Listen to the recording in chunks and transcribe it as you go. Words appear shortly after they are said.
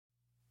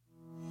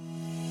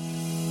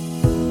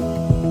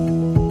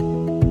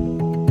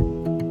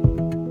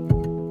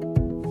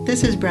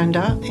This is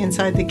Brenda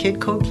inside the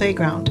Kid Code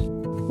Playground,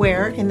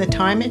 where in the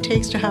time it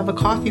takes to have a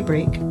coffee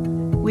break,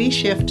 we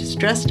shift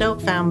stressed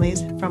out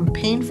families from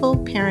painful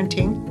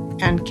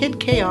parenting and kid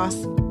chaos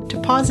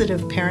to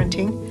positive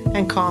parenting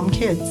and calm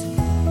kids,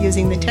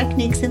 using the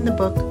techniques in the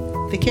book,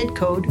 The Kid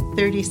Code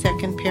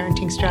 30-Second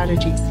Parenting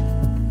Strategies.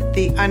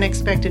 The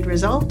unexpected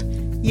result,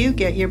 you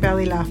get your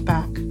belly laugh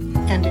back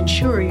and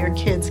ensure your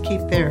kids keep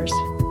theirs.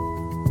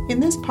 In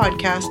this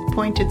podcast,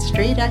 pointed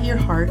straight at your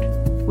heart,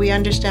 we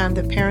understand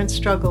that parents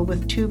struggle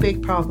with two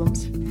big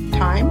problems: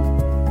 time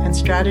and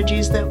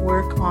strategies that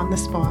work on the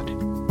spot.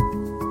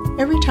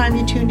 Every time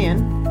you tune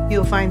in,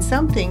 you'll find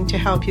something to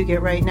help you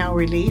get right now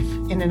relief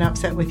in an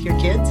upset with your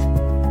kids,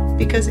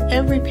 because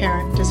every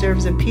parent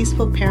deserves a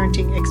peaceful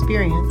parenting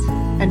experience,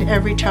 and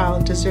every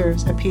child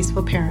deserves a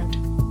peaceful parent.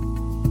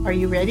 Are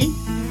you ready?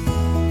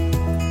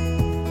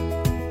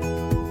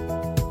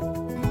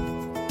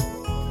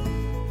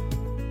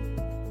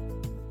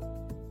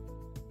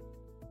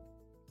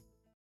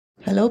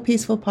 Hello,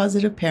 peaceful,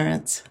 positive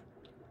parents.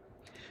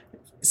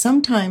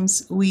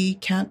 Sometimes we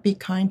can't be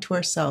kind to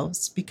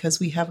ourselves because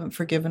we haven't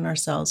forgiven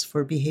ourselves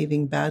for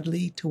behaving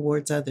badly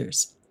towards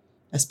others,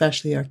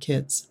 especially our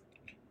kids.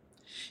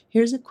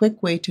 Here's a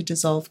quick way to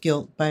dissolve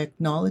guilt by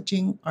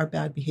acknowledging our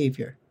bad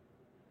behavior.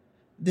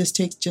 This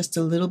takes just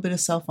a little bit of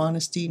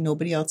self-honesty.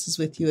 Nobody else is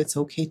with you. It's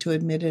okay to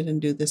admit it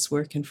and do this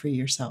work and free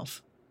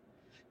yourself.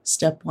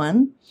 Step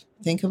 1,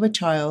 think of a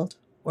child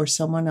or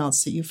someone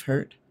else that you've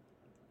hurt.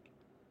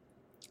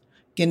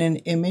 Get an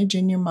image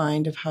in your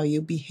mind of how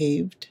you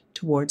behaved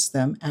towards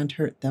them and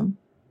hurt them.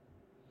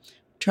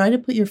 Try to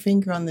put your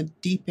finger on the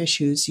deep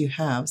issues you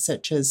have,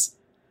 such as,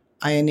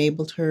 I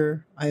enabled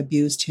her, I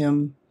abused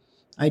him,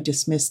 I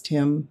dismissed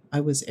him,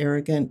 I was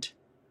arrogant,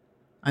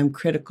 I'm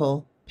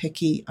critical,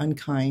 picky,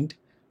 unkind.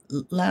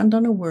 Land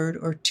on a word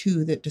or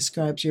two that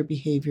describes your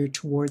behavior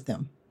toward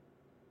them.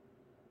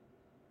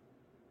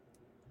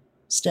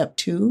 Step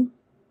 2,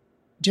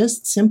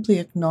 just simply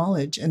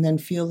acknowledge and then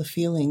feel the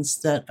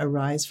feelings that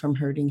arise from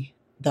hurting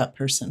that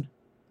person,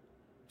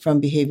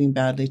 from behaving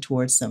badly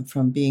towards them,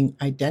 from being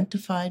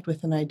identified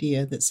with an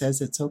idea that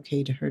says it's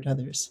okay to hurt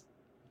others.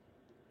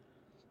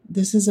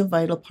 This is a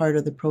vital part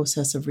of the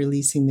process of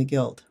releasing the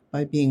guilt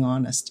by being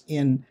honest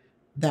in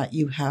that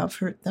you have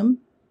hurt them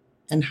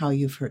and how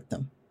you've hurt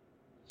them.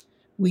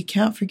 We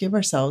can't forgive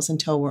ourselves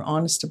until we're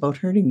honest about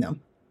hurting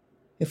them.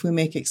 If we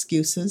make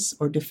excuses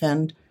or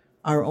defend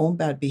our own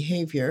bad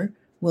behavior,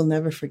 we'll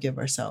never forgive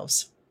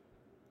ourselves.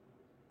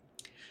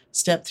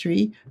 Step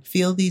 3,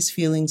 feel these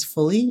feelings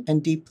fully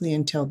and deeply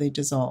until they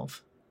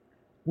dissolve,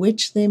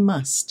 which they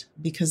must,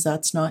 because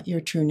that's not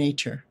your true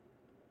nature.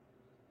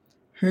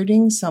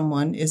 Hurting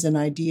someone is an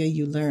idea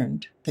you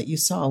learned, that you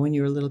saw when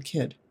you were a little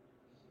kid.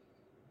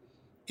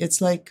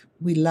 It's like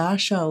we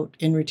lash out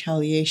in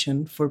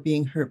retaliation for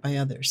being hurt by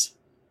others.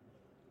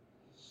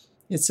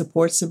 It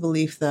supports the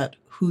belief that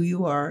who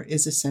you are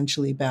is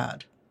essentially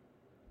bad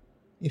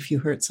if you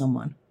hurt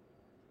someone.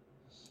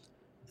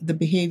 The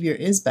behavior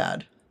is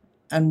bad,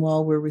 and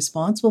while we're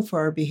responsible for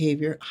our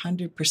behavior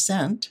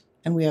 100%,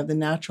 and we have the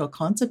natural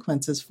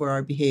consequences for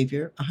our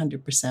behavior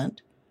 100%,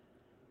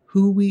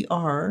 who we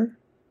are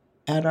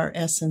at our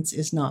essence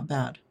is not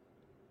bad.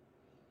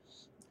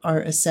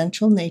 Our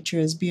essential nature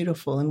is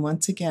beautiful, and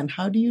once again,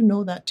 how do you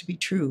know that to be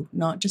true?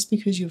 Not just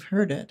because you've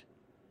heard it,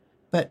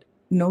 but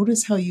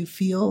notice how you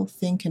feel,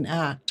 think, and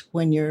act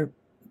when you're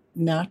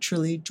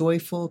naturally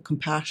joyful,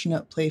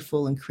 compassionate,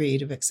 playful, and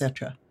creative,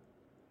 etc.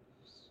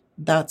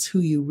 That's who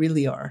you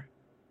really are.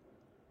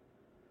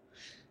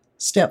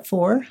 Step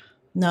 4,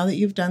 now that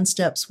you've done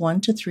steps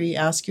 1 to 3,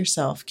 ask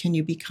yourself, can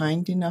you be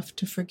kind enough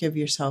to forgive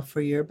yourself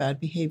for your bad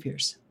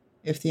behaviors?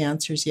 If the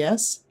answer is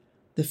yes,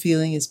 the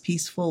feeling is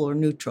peaceful or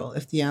neutral.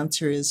 If the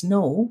answer is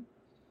no,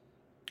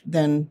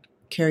 then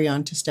carry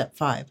on to step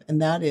 5. And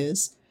that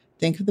is,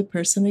 think of the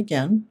person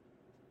again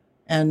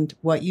and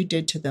what you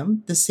did to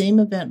them. The same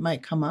event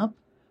might come up,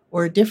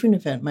 or a different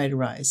event might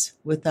arise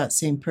with that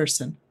same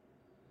person.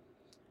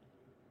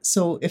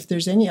 So if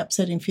there's any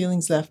upsetting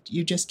feelings left,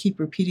 you just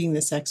keep repeating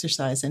this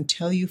exercise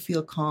until you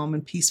feel calm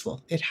and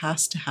peaceful. It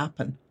has to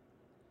happen.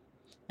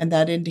 And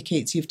that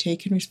indicates you've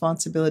taken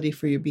responsibility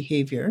for your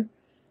behavior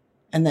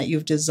and that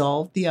you've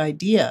dissolved the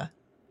idea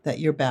that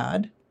you're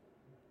bad,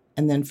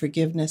 and then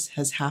forgiveness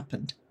has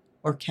happened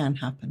or can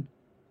happen.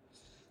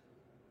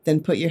 Then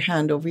put your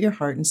hand over your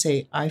heart and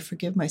say, I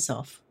forgive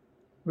myself,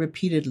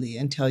 repeatedly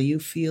until you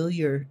feel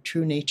your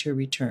true nature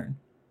return.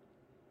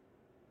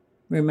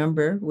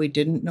 Remember, we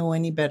didn't know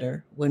any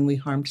better when we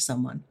harmed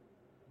someone.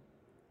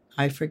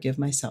 I forgive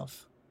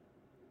myself.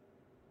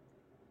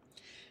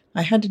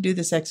 I had to do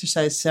this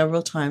exercise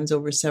several times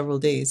over several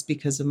days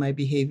because of my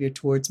behavior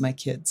towards my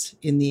kids.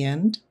 In the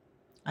end,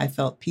 I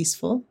felt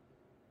peaceful,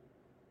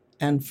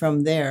 and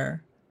from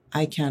there,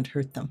 I can't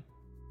hurt them.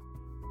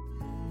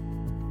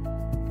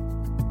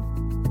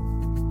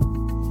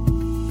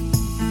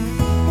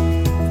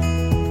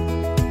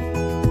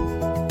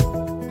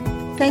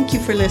 Thank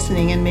you for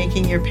listening and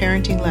making your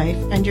parenting life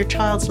and your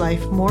child's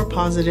life more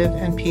positive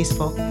and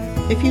peaceful.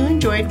 If you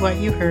enjoyed what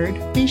you heard,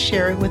 please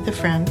share it with a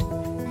friend.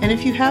 And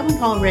if you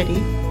haven't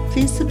already,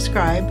 please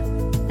subscribe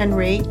and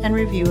rate and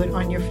review it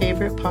on your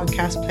favorite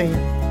podcast player.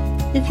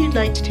 If you'd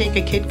like to take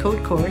a Kid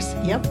Code course,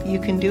 you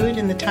can do it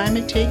in the time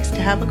it takes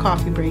to have a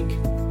coffee break.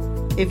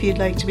 If you'd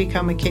like to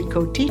become a Kid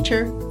Code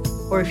teacher,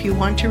 or if you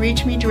want to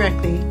reach me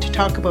directly to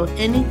talk about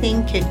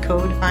anything Kid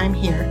Code, I'm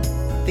here,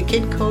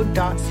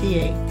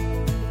 thekidcode.ca.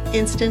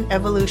 Instant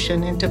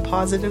evolution into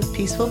positive,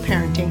 peaceful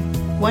parenting,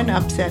 one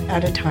upset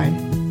at a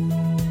time.